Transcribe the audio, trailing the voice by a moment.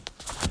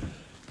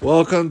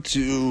Welcome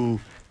to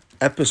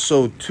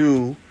episode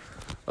 2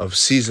 of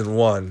season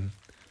 1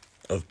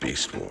 of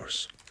Beast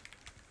Wars.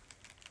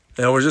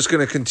 Now we're just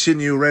going to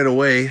continue right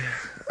away,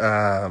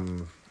 not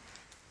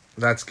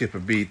skip a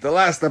beat. The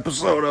last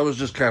episode I was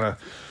just kind of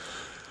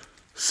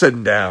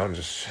sitting down,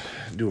 just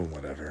doing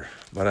whatever.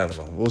 But I don't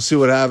know. We'll see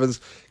what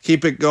happens.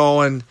 Keep it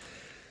going.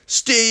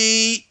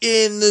 Stay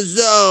in the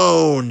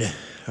zone.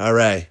 All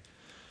right.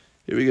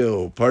 Here we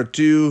go. Part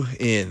 2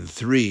 in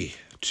 3,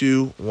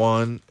 2,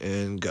 1,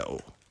 and go.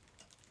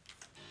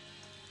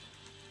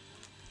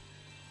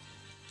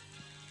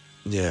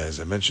 Yeah, as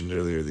I mentioned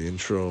earlier, the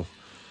intro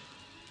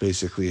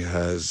basically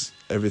has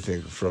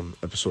everything from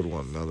episode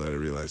 1, now that I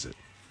realize it.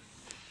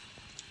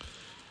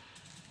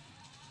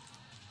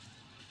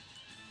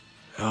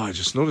 Oh, I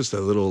just noticed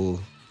that little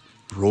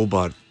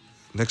robot.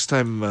 Next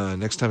time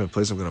it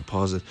plays, I'm going to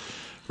pause it.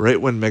 Right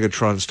when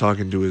Megatron's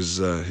talking to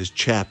his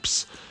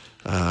chaps,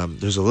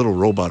 there's a little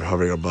robot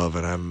hovering above,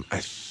 and I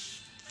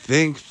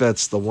think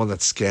that's the one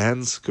that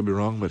scans. Could be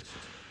wrong, but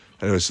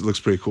anyways, it looks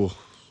pretty cool.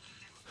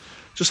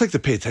 Just like to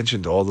pay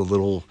attention to all the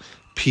little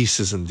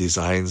pieces and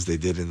designs they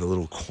did in the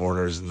little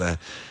corners and that.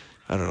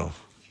 I don't know.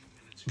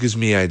 It gives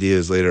me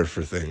ideas later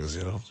for things,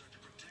 you know.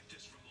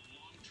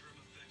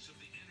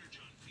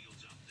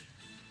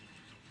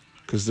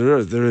 Because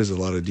there is a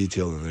lot of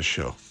detail in this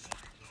show.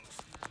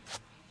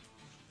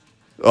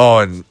 Oh,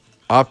 and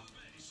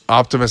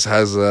Optimus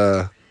has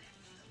a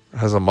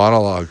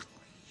monologue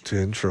to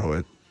intro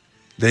it.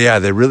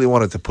 They really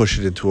wanted to push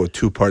it into a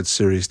 2-part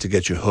series to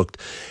get you hooked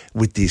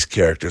with these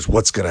characters.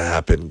 What's going to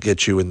happen?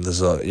 Get you in the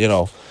zone. You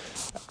know,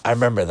 I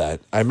remember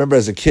that. I remember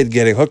as a kid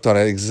getting hooked on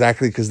it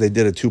exactly because they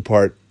did a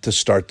 2-part to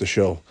start the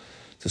show,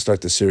 to start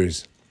the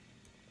series.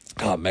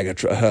 Oh,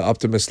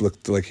 Optimus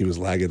looked like he was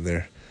lagging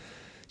there.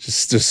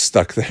 Just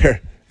stuck there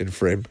in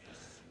frame.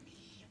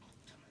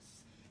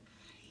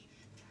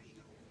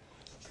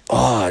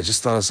 Oh, I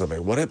just thought of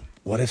something.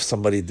 What if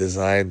somebody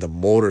designed a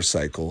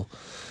motorcycle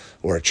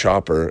or a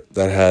chopper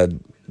that had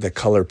the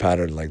color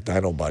pattern like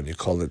Dinobot? You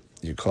called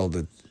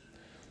it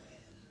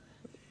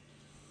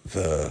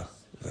the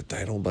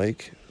Dino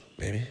Bike,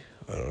 maybe?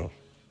 I don't know.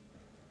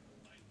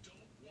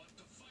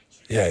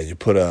 Yeah, you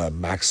put a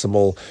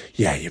Maximal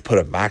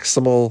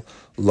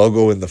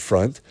logo in the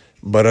front,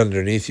 but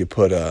underneath you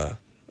put a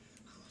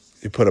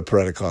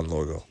Predacon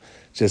logo,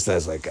 just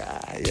as like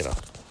a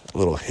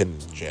little hidden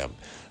gem,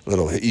 a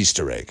little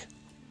Easter egg.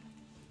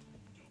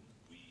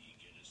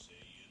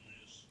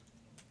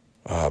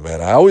 Oh man,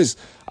 I always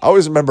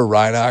remember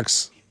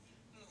Rhinox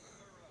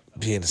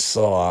being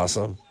so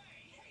awesome.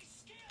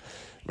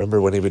 Remember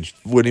when he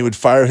would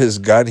fire his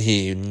gun,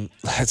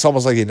 it's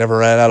almost like he never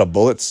ran out of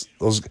bullets.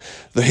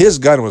 His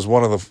gun was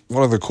one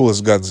of the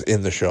coolest guns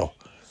in the show.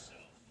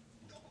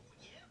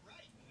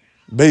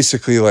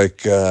 Basically,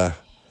 like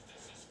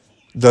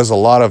does a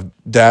lot of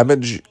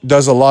damage,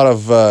 does a lot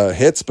of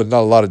hits, but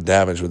not a lot of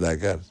damage with that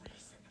gun.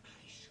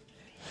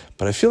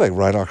 But I feel like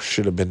Rhinox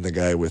should have been the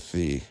guy with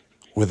a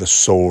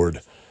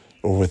sword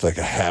or with like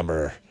a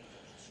hammer,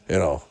 you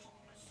know.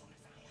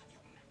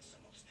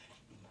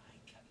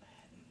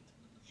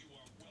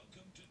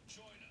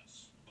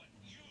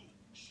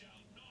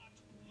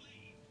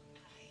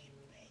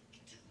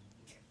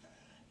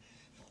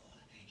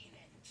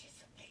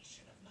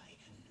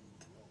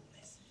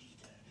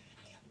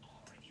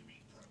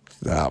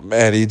 Nah,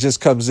 man, he just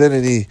comes in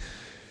and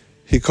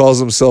he calls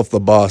himself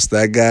the boss.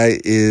 That guy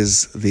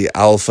is the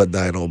alpha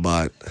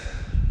Dinobot.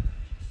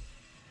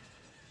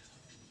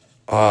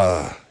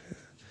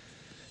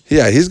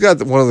 Yeah, he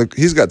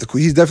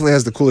definitely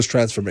has the coolest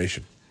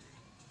transformation.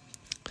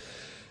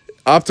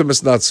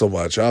 Optimus not so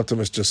much.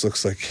 Optimus just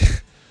looks like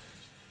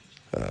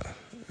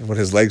when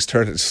his legs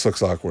turn, it just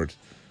looks awkward.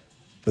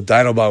 But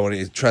Dinobot, when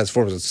he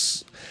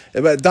transforms,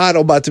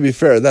 Dinobot, to be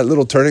fair, that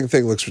little turning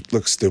thing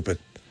looks stupid.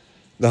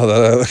 No,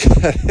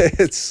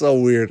 it's so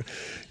weird.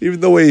 Even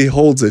the way he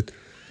holds it.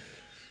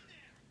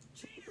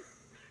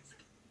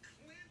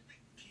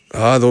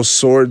 Those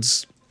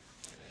swords.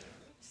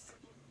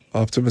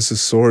 Optimus's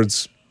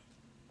swords.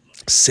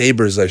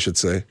 Sabers, I should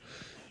say.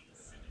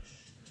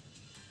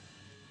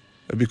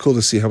 It'd be cool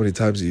to see how many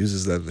times he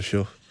uses that in the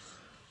show.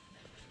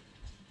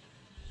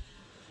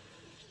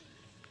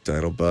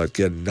 Dinobot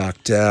getting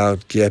knocked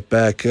down. Get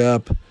back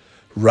up.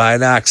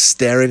 Rhinox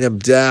staring him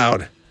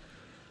down.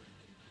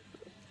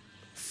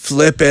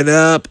 Flipping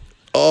up.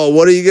 Oh,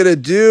 what are you going to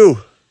do?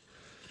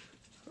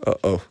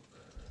 Uh-oh.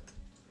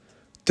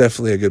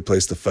 Definitely a good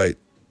place to fight.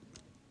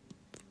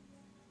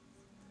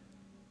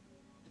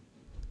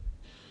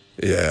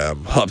 Yeah,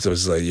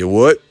 Optimus is like, you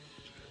what?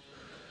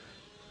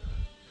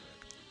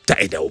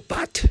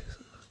 Dinobot.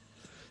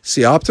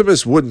 See,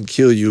 Optimus wouldn't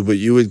kill you, but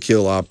you would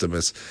kill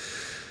Optimus.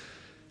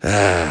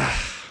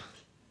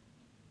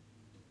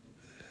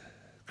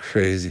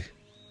 Crazy.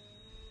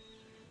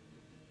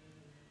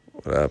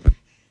 What happened?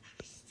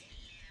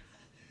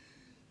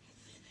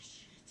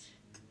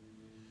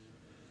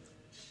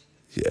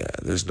 Yeah,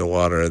 there's no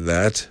honor in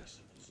that.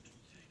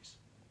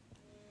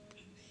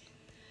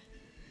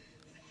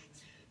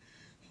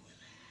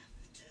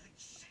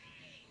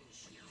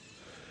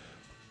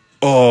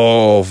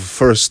 Oh,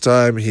 first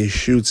time he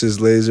shoots his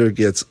laser,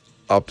 gets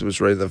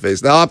Optimus right in the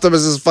face. Now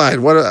Optimus is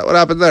fine. What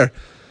happened there?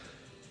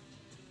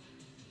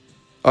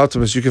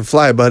 Optimus, you can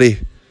fly, buddy.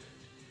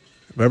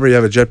 Remember, you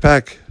have a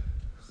jetpack?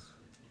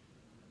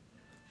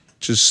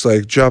 Just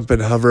like jump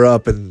and hover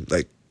up and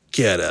like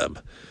get him.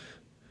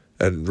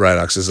 And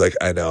Rhinox is like,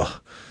 I know.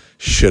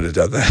 Should have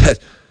done that.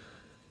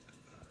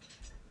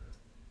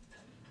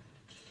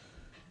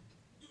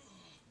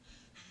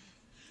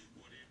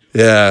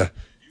 Yeah.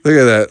 Look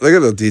at that. Look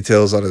at the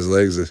details on his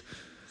legs.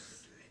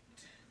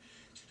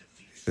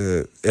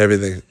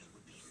 Everything.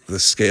 The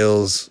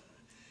scales.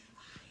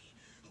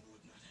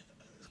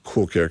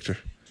 Cool character.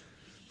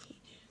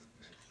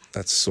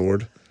 That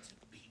sword.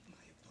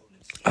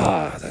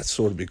 That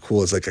sword would be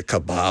cool as like a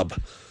kebab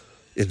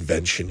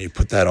invention. You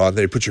put that on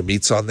there, you put your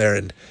meats on there,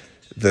 and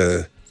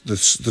the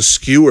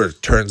skewer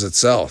turns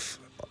itself.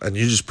 And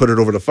you just put it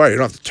over the fire. You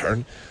don't have to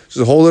turn.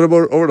 Just hold it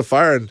over the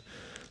fire and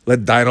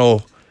let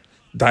Dino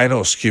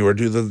skewer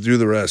do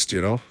the rest,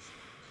 you know?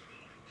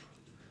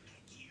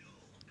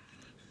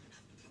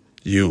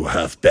 You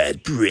have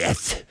bad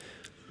breath.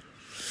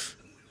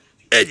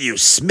 And you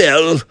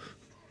smell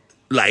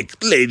like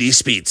Lady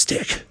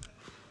Speedstick.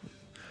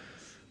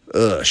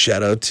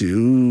 Shout out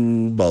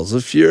to Balls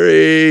of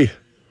Fury.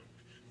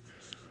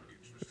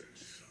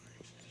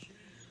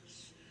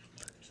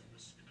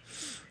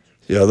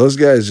 Yo, those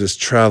guys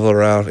just travel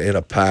around in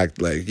a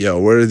pack. Like, yo,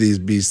 where are these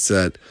beasts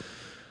at?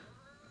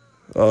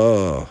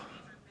 Oh.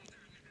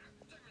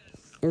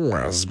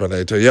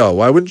 Waspinator. Yo,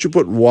 why wouldn't you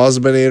put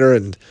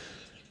Waspinator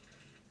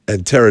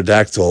and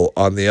Pterodactyl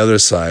on the other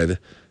side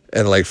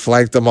and like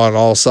flank them on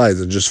all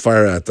sides and just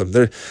fire at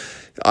them?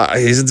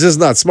 He's just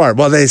not smart.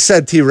 Well, they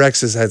said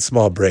T-Rexes had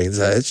small brains.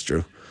 It's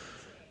true.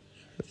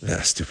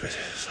 Yeah, stupid.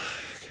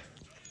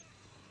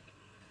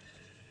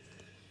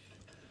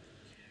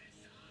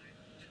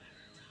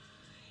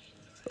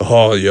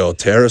 Oh, yo,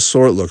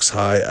 Pterosaur looks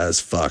high as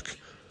fuck.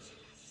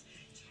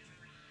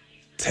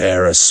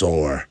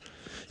 Pterosaur.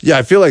 Yeah,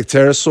 I feel like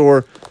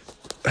Pterosaur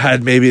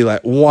had maybe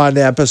like one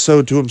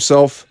episode to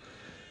himself.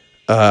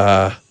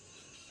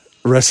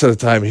 Rest of the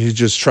time, he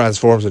just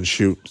transforms and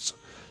shoots.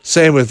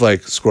 Same with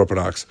like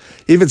Scorponok.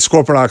 Even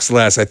Scorponok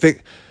less. I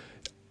think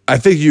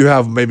you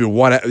have maybe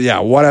one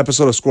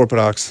episode of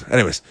Scorponok.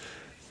 Anyways.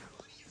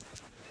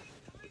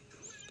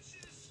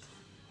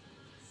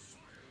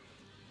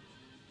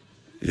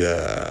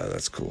 Yeah,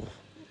 that's cool.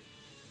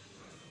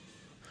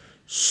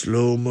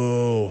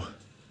 Slow-mo.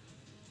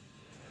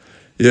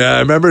 Yeah, I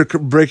remember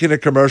breaking a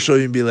commercial.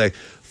 You'd be like,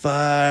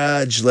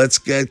 fudge, let's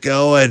get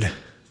going.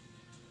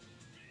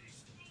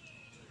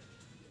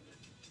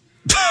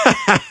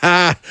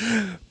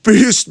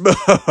 Beast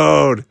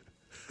mode.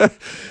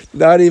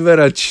 Not even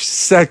a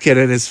second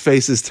and his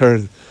face is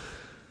turned.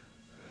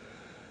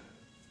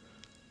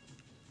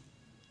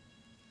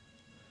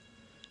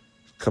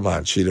 Come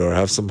on, Cheetor,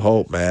 have some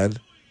hope, man.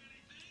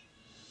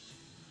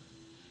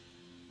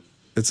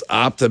 It's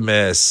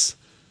Optimus.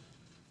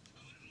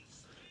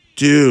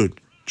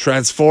 Dude,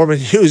 transform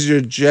and use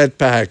your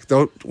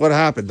jetpack. What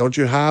happened? Don't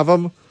you have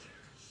him?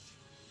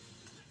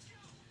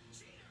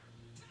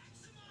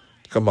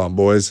 Come on,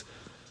 boys.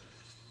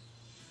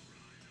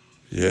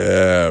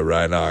 Yeah,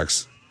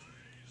 Rhinox.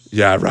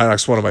 Yeah,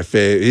 Rhinox, one of my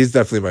favorite. He's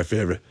definitely my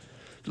favorite.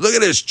 Look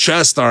at his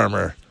chest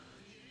armor.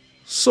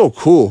 So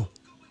cool.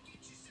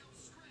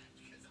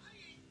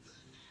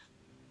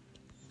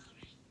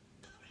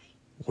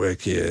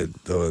 Wicked.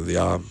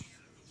 The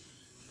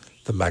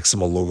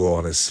Maximal logo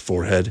on his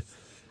forehead.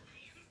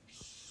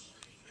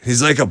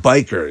 He's like a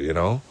biker, you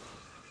know?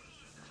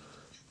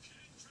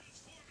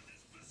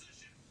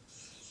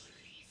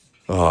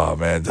 Oh,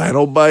 man.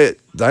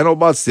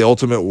 Dinobot's the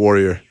ultimate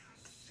warrior.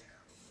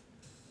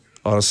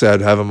 Honestly, I'd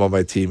have him on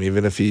my team.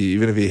 Even if he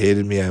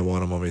hated me, I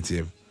want him on my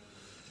team.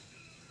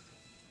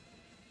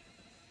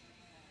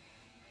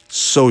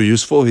 So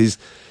useful. He's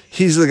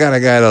the kind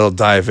of guy that'll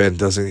dive in, in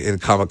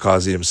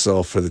kamikaze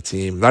himself for the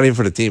team. Not even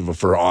for the team, but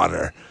for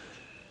honor.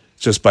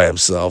 Just by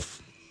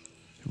himself.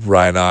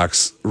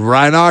 Rhinox.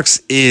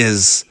 Rhinox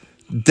is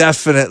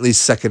definitely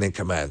second in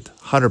command.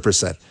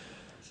 100%.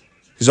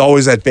 He's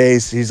always at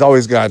base. He's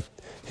always got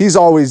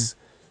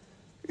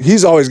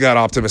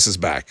Optimus's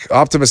back.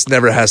 Optimus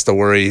never has to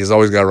worry. He's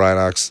always got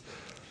Rhinox.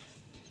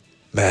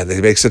 Man,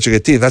 they make such a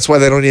good team. That's why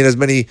they don't need as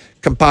many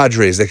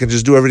compadres. They can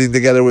just do everything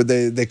together.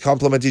 They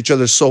complement each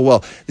other so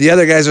well. The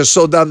other guys are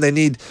so dumb. They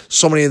need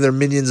so many of their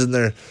minions and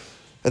their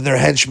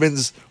henchmen.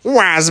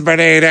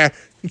 Waspinator,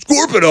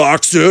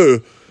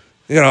 Scorponok,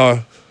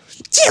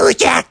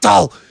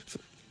 Pterodactyl.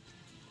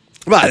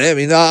 But I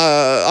mean,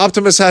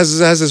 Optimus has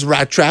his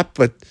rat trap,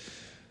 but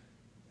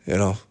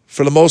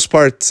for the most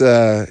part,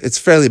 it's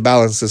fairly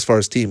balanced as far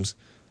as teams.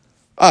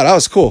 Oh, that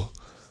was cool.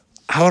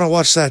 I want to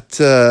watch that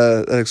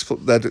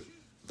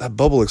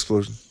bubble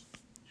explosion.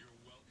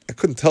 I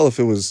couldn't tell if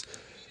it was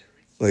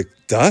like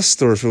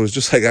dust or if it was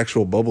just like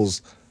actual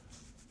bubbles.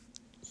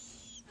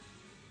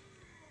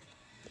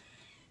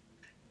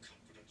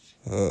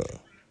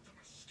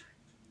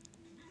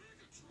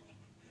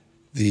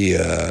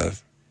 The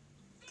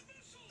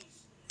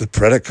The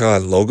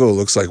Predacon logo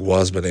looks like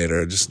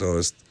Wasminator. I just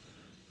noticed.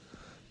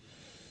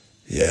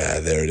 Yeah,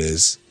 there it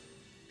is.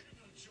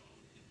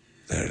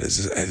 There it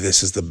is.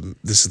 This is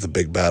the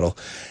big battle.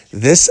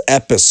 This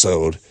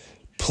episode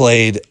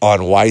played on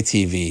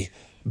YTV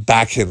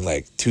back in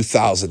like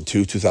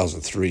 2002,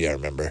 2003, I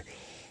remember.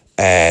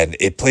 And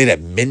it played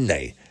at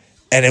midnight.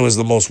 And it was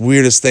the most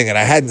weirdest thing. And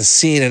I hadn't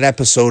seen an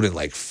episode in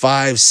like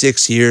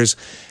 5-6 years.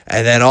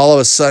 And then all of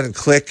a sudden,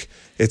 click,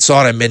 it's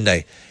on at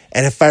midnight.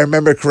 And if I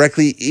remember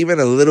correctly, even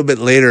a little bit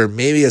later,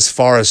 maybe as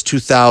far as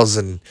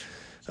 2000,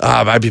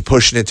 might be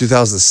pushing it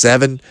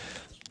 2007,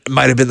 it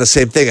might have been the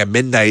same thing. At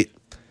midnight,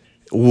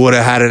 would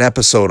have had an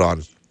episode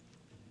on.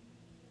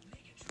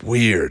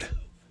 Weird.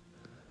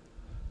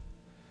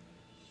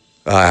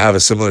 I have a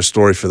similar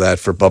story for that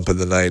for Bump in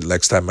the Night.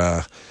 Next time,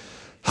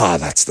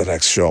 that's the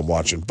next show I'm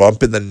watching.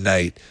 Bump in the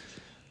Night.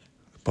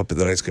 Bump in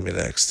the Night's going to be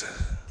next.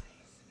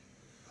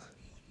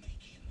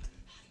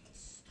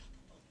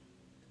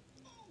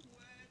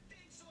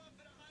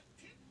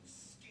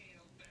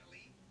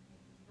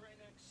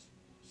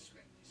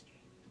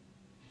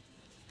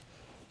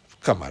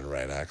 Come on,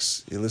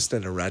 Rhinox. You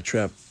listening to Rat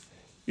Trap?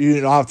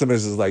 You know,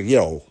 Optimus is like,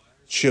 yo,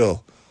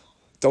 chill.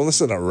 Don't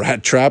listen to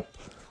Rat Trap.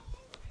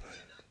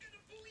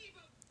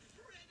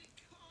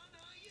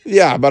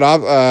 Yeah, but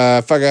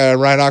fucking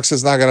Rhinox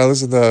is not going to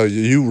listen to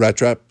you, Rat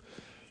Trap.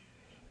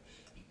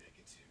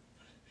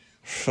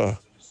 Huh.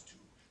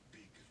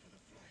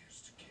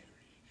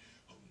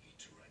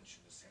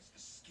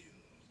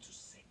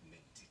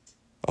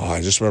 Oh,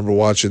 I just remember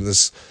watching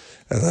this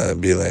and then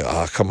being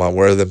like, come on,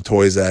 where are them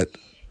toys at?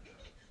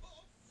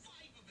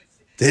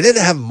 They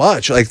didn't have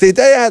much. Like, they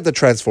had the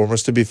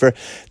Transformers, to be fair.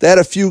 They had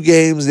a few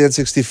games, the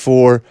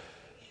N64.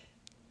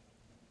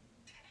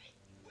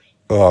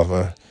 Oh,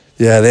 man.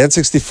 Yeah, the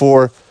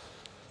N64,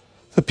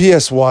 the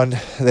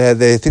PS1.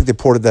 They think they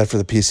ported that for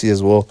the PC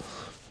as well.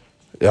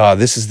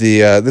 This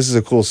is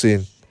a cool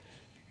scene.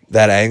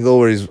 That angle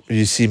where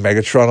you see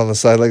Megatron on the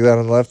side like that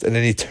on the left, and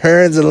then he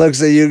turns and looks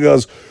at you and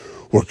goes,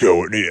 "We're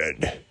going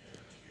in."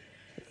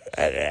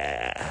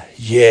 And,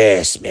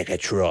 yes,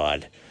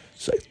 Megatron.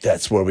 It's like,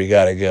 that's where we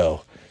got to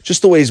go.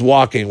 Just the way he's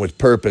walking with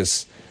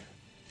purpose.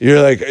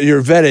 You're like,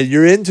 you're vetted.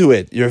 You're into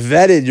it. You're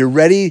vetted. You're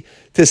ready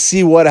to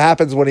see what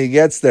happens when he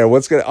gets there.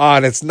 What's going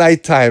on? It's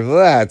nighttime.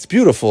 It's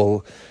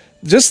beautiful.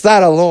 Just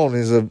that alone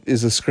is a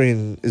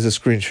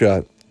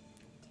screenshot.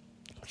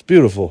 It's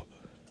beautiful.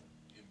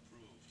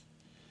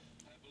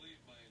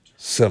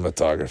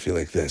 Cinematography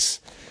like this.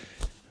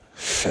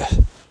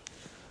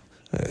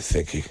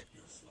 Thinking.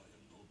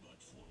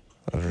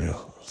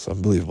 Unreal. It's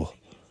unbelievable.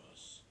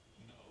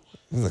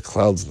 And the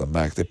clouds in the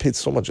back, they paid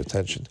so much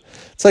attention.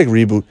 It's like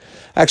Reboot.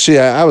 Actually,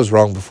 I was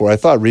wrong before. I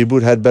thought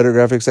Reboot had better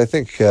graphics. I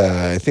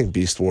think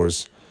Beast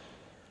Wars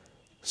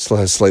still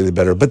has slightly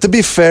better. But to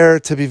be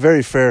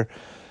very fair,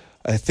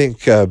 I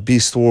think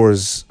Beast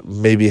Wars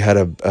maybe had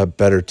a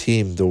better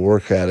team to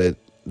work at it.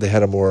 They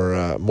had a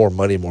more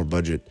money, more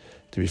budget,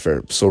 to be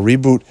fair. So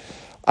Reboot,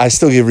 I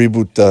still give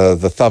Reboot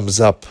the thumbs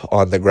up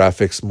on the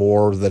graphics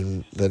more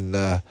than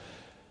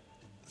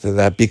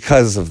that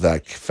because of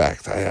that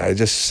fact. I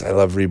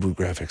love Reboot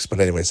graphics. But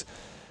anyways,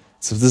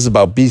 so this is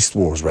about Beast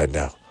Wars right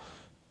now.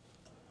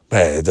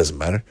 Man, it doesn't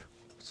matter.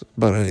 It's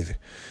about anything.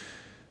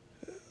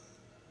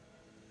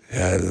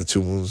 Yeah, the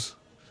 2 moons.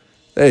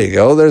 There you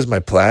go. There's my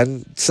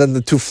plan. Send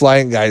the 2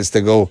 flying guys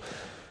to go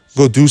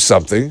do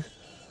something.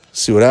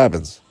 See what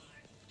happens.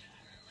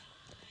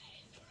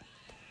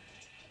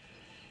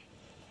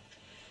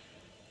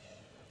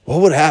 What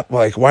would happen?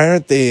 Like, why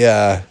aren't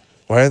they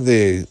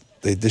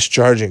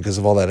discharging because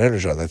of all that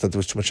energon? I thought there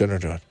was too much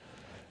energon.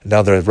 And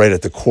now they're right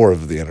at the core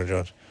of the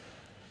energon.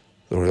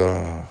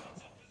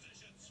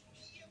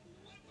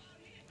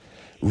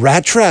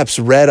 Rat Trap's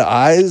red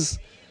eyes.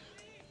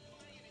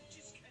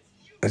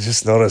 I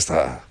just noticed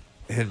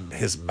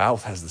his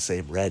mouth has the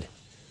same red.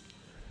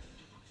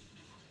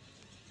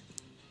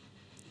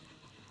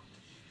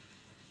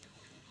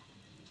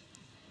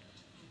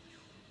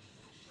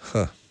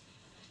 Huh.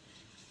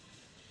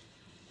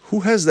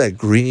 Who has that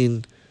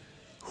green?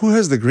 Who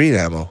has the green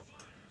ammo?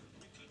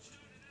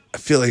 I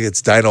feel like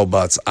it's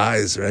Dinobot's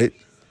eyes, right?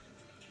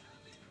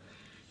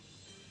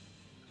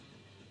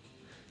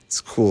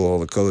 It's cool, all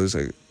the colors.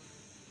 Like,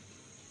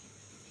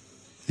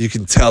 you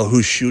can tell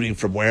who's shooting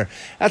from where.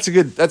 That's a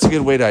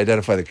good way to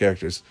identify the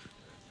characters.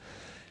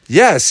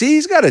 Yeah, see,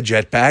 he's got a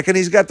jetpack and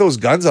he's got those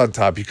guns on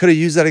top. You could have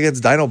used that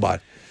against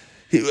Dinobot.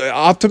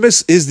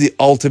 Optimus is the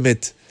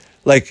ultimate.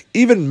 Like,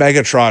 even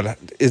Megatron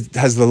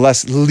has the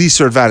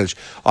lesser advantage.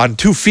 On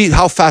 2 feet,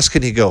 how fast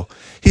can he go?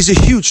 He's a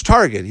huge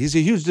target. He's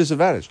a huge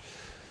disadvantage.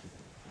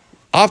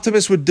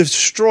 Optimus would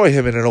destroy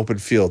him in an open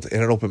field,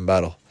 in an open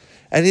battle.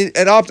 And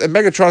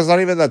Megatron's not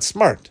even that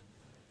smart.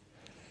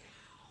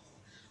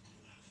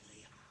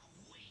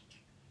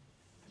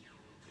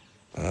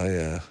 Oh,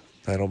 yeah.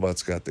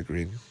 Dinobot's got the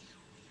green.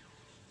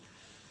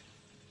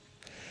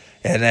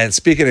 And then,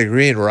 speaking of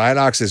green,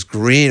 Rhinox is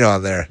green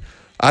on there.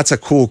 That's a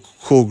cool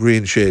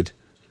green shade.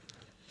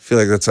 I feel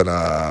like that's what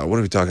are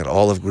we talking?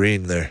 Olive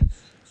green there.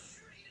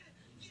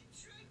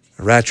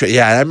 Rat Trap.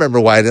 Yeah, I remember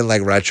why I didn't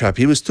like Rat Trap.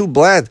 He was too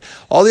bland.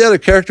 All the other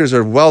characters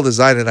are well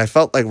designed, and I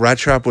felt like Rat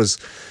Trap was.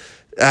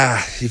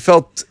 He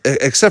felt,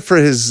 except for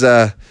his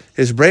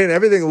brain,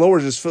 everything lower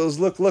just feels.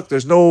 Look.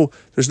 There's no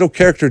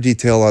character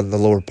detail on the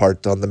lower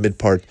part, on the mid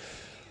part.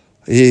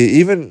 I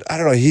don't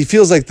know. He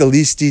feels like the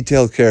least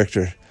detailed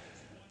character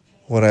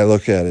when I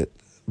look at it,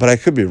 but I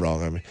could be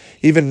wrong. I mean,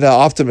 even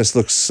Optimus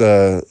looks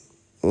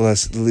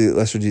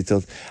lesser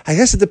detailed. I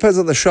guess it depends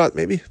on the shot,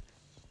 maybe.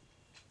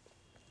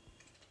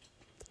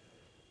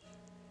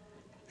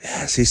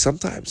 Yeah, see,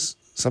 sometimes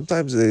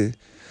they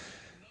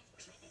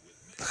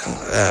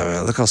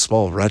look how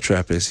small Rat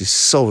Trap is. He's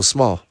so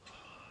small.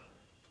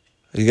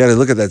 You got to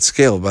look at that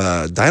scale.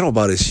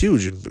 Dinobot is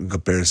huge in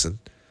comparison,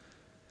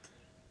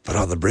 but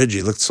on the bridge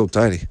he looked so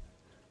tiny.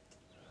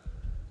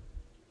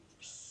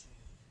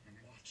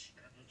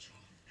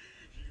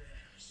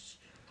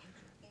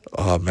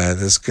 Oh man,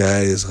 this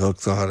guy is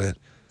hooked on it.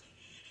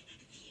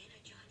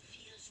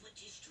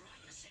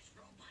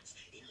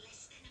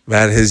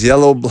 Man, his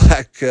yellow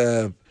black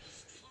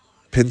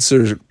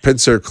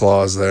pincer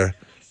claws there,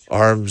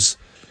 arms.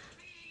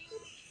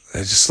 They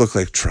just look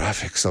like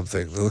traffic.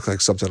 Something. They look like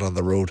something on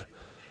the road.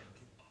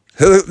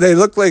 They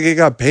look like he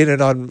got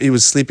painted on. He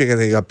was sleeping and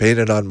he got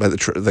painted on by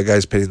the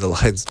guys painting the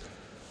lines.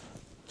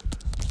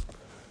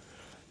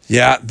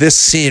 Yeah, this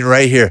scene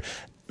right here,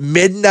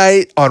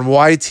 midnight on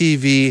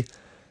YTV.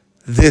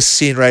 This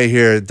scene right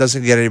here, it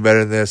doesn't get any better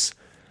than this.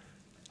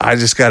 I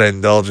just gotta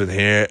indulge in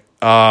here.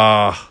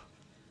 Yeah,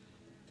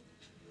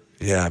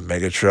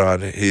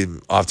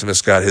 Megatron.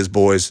 Optimus got his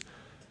boys.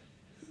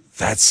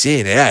 That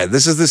scene, yeah.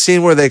 This is the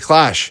scene where they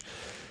clash.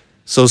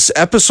 So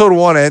episode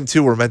 1 and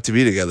 2 were meant to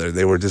be together.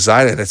 They were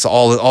designed, and it's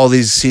all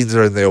these scenes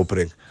are in the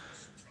opening.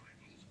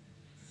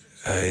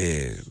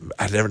 I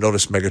never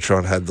noticed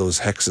Megatron had those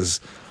hex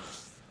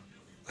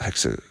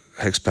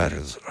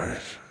patterns.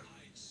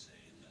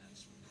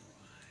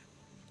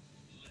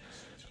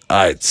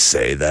 I'd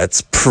say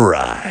that's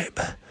Prime.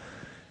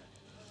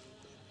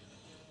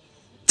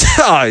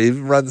 He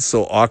runs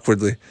so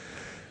awkwardly.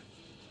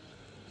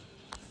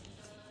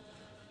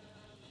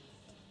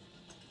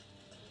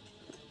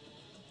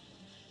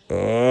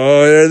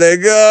 Oh, here they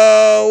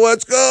go.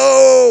 Let's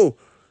go.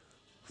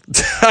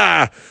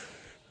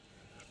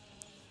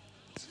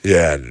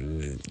 Yeah,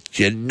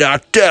 get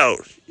knocked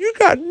out. You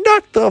got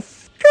knocked the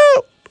f***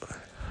 out.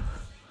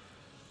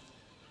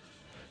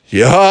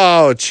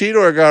 Yo,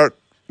 Cheetor got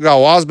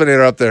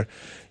Waspinator up there.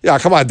 Yeah,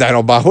 come on,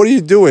 Dinobot. What are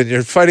you doing?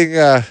 You're fighting...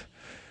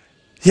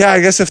 Yeah,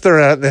 I guess if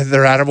they're in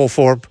their animal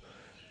form.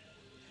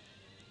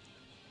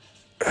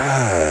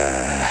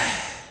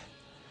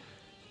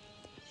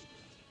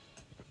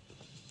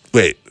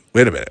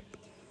 Wait a minute.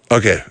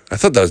 Okay, I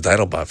thought that was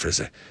Dinobot for a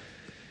second.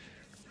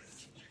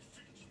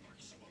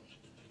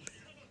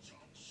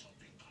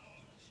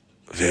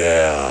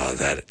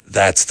 Yeah,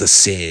 that's the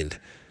scene.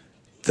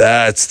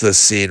 That's the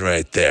scene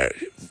right there.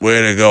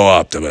 Way to go,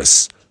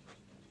 Optimus.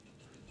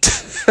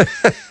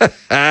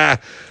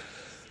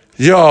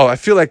 Yo, I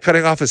feel like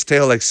cutting off his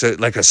tail like a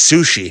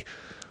sushi.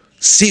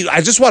 See,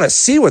 I just want to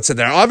see what's in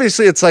there.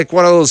 Obviously, it's like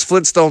one of those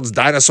Flintstones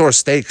dinosaur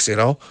steaks, you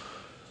know.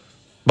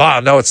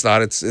 Bah, no, it's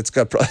not. It's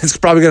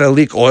probably gonna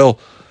leak oil.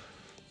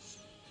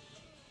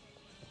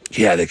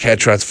 Yeah, they can't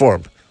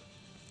transform.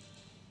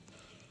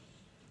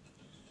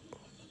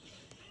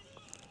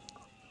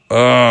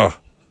 Yeah,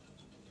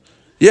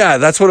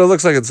 that's what it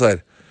looks like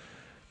inside.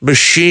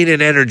 Machine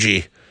and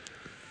energy.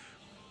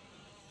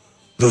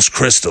 Those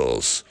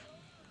crystals.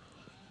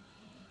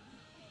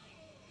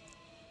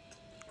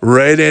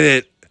 Right in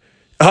it.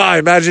 Oh,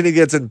 imagine he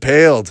gets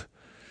impaled.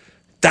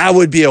 That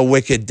would be a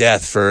wicked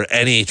death for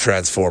any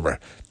Transformer.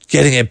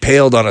 Getting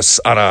impaled on a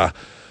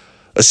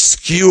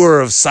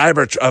skewer of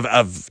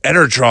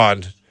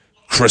Enertron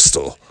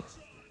crystal.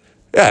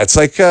 Yeah, it's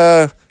like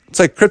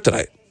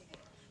kryptonite.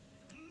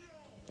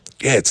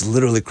 Yeah, it's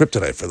literally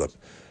kryptonite for them.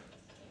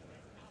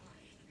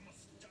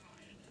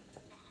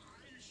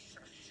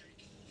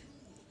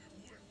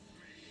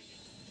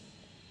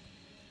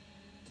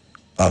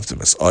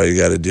 Optimus, all you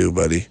got to do,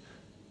 buddy.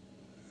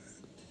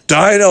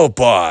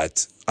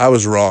 Dinobot. I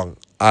was wrong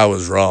about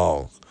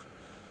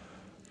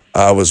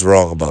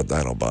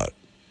Dinobot.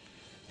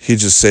 He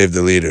just saved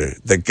the leader.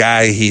 The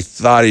guy he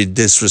thought he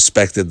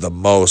disrespected the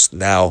most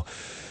now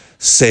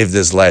saved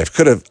his life.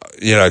 Could have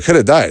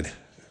died.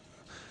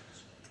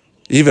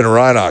 Even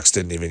Rhinox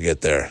didn't even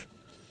get there.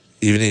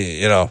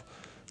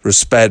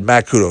 Respect,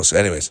 Matt Kudos.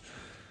 Anyways.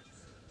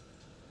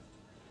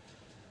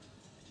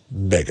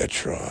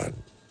 Megatron.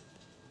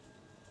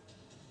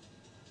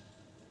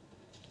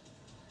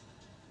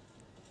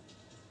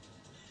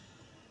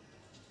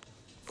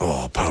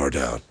 Oh, power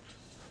down.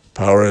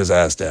 Power his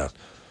ass down.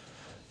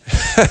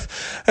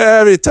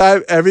 every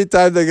time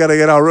they gotta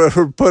get out,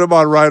 put him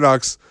on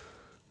Rhinox.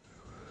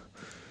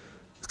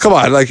 Come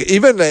on, like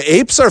even the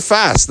apes are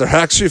fast. They're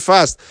actually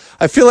fast.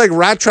 I feel like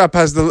Rat Trap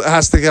has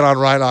to get on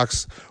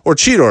Rhinox or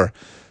Cheetor.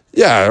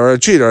 Yeah, or a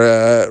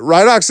Cheetor.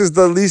 Rhinox is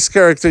the least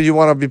character you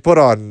want to be put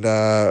on,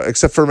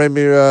 except for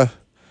maybe. Yeah,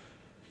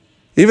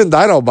 Even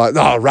Dinobot.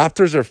 No,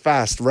 Raptors are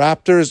fast.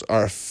 Raptors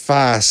are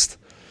fast.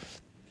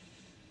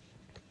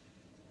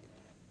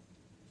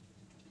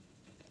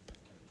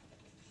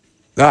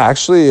 No,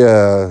 actually,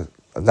 now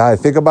I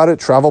think about it,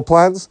 travel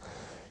plans.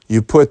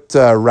 You put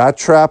Rat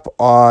Trap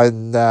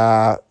on.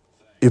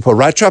 You put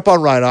Rat Trap on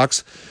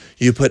Rhinox.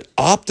 You put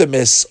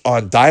Optimus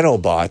on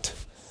Dinobot,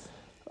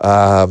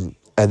 and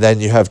then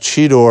you have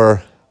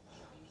Cheetor.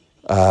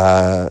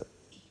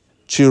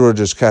 Cheetor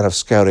just kind of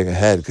scouting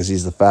ahead because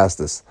he's the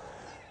fastest.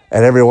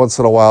 And every once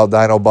in a while,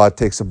 Dinobot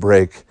takes a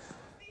break,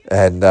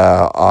 and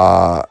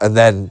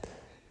then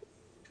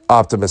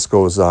Optimus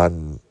goes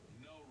on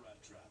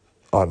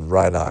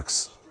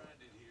Rhinox.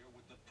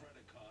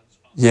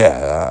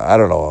 Yeah, I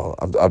don't know.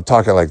 I'm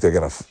talking like they're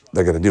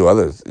gonna do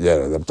others. Yeah,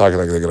 I'm talking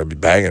like they're gonna be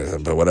banging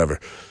them, but whatever.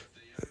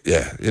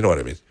 Yeah, you know what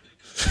I mean.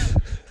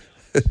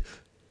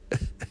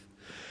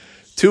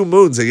 2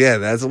 moons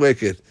again. That's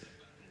wicked.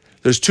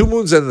 There's 2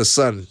 moons and the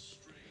sun.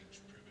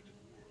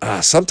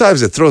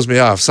 Sometimes it throws me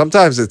off.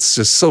 Sometimes it's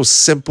just so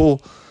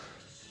simple.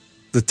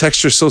 The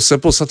texture's so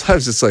simple.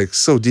 Sometimes it's like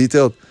so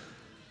detailed.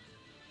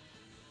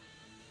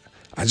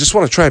 I just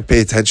want to try and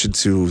pay attention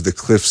to the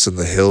cliffs and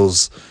the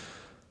hills.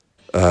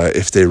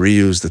 If they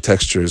reuse the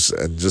textures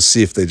and just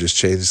see if they just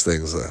change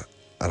things. I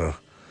don't know.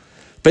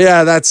 But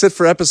yeah, that's it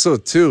for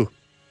episode 2.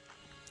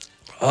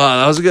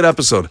 That was a good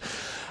episode.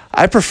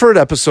 I preferred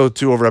episode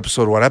 2 over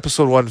episode 1.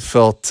 Episode 1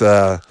 felt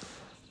the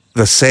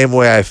same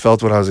way I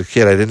felt when I was a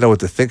kid. I didn't know what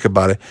to think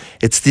about it.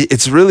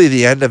 It's really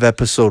the end of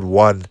episode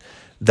 1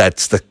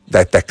 that's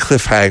that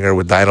cliffhanger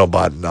with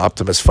Dinobot and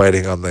Optimus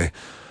fighting on the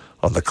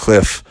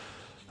cliff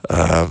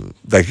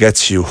that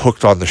gets you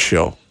hooked on the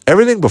show.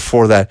 Everything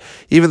before that,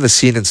 even the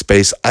scene in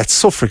space, it's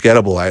so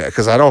forgettable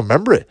because I don't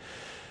remember it.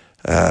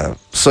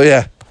 So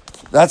yeah,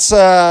 that's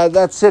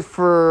it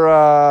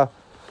for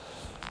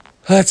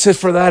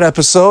that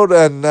episode.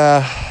 And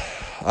now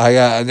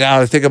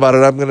I think about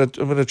it, I'm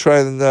gonna try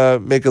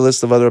and make a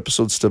list of other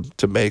episodes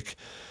to make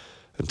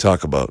and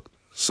talk about.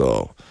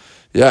 So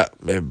yeah,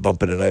 maybe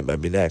Bump It Tonight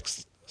might be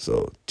next.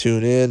 So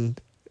tune in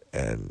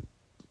and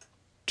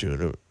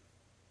tune.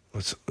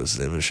 What's the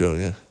name of the show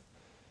again?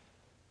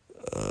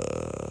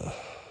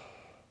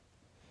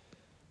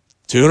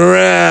 Tune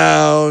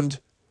around.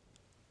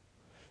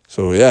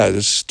 So yeah,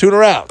 just tune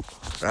around,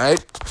 right?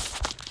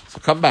 So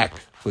come back,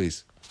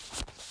 please.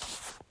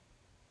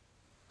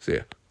 See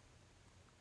ya.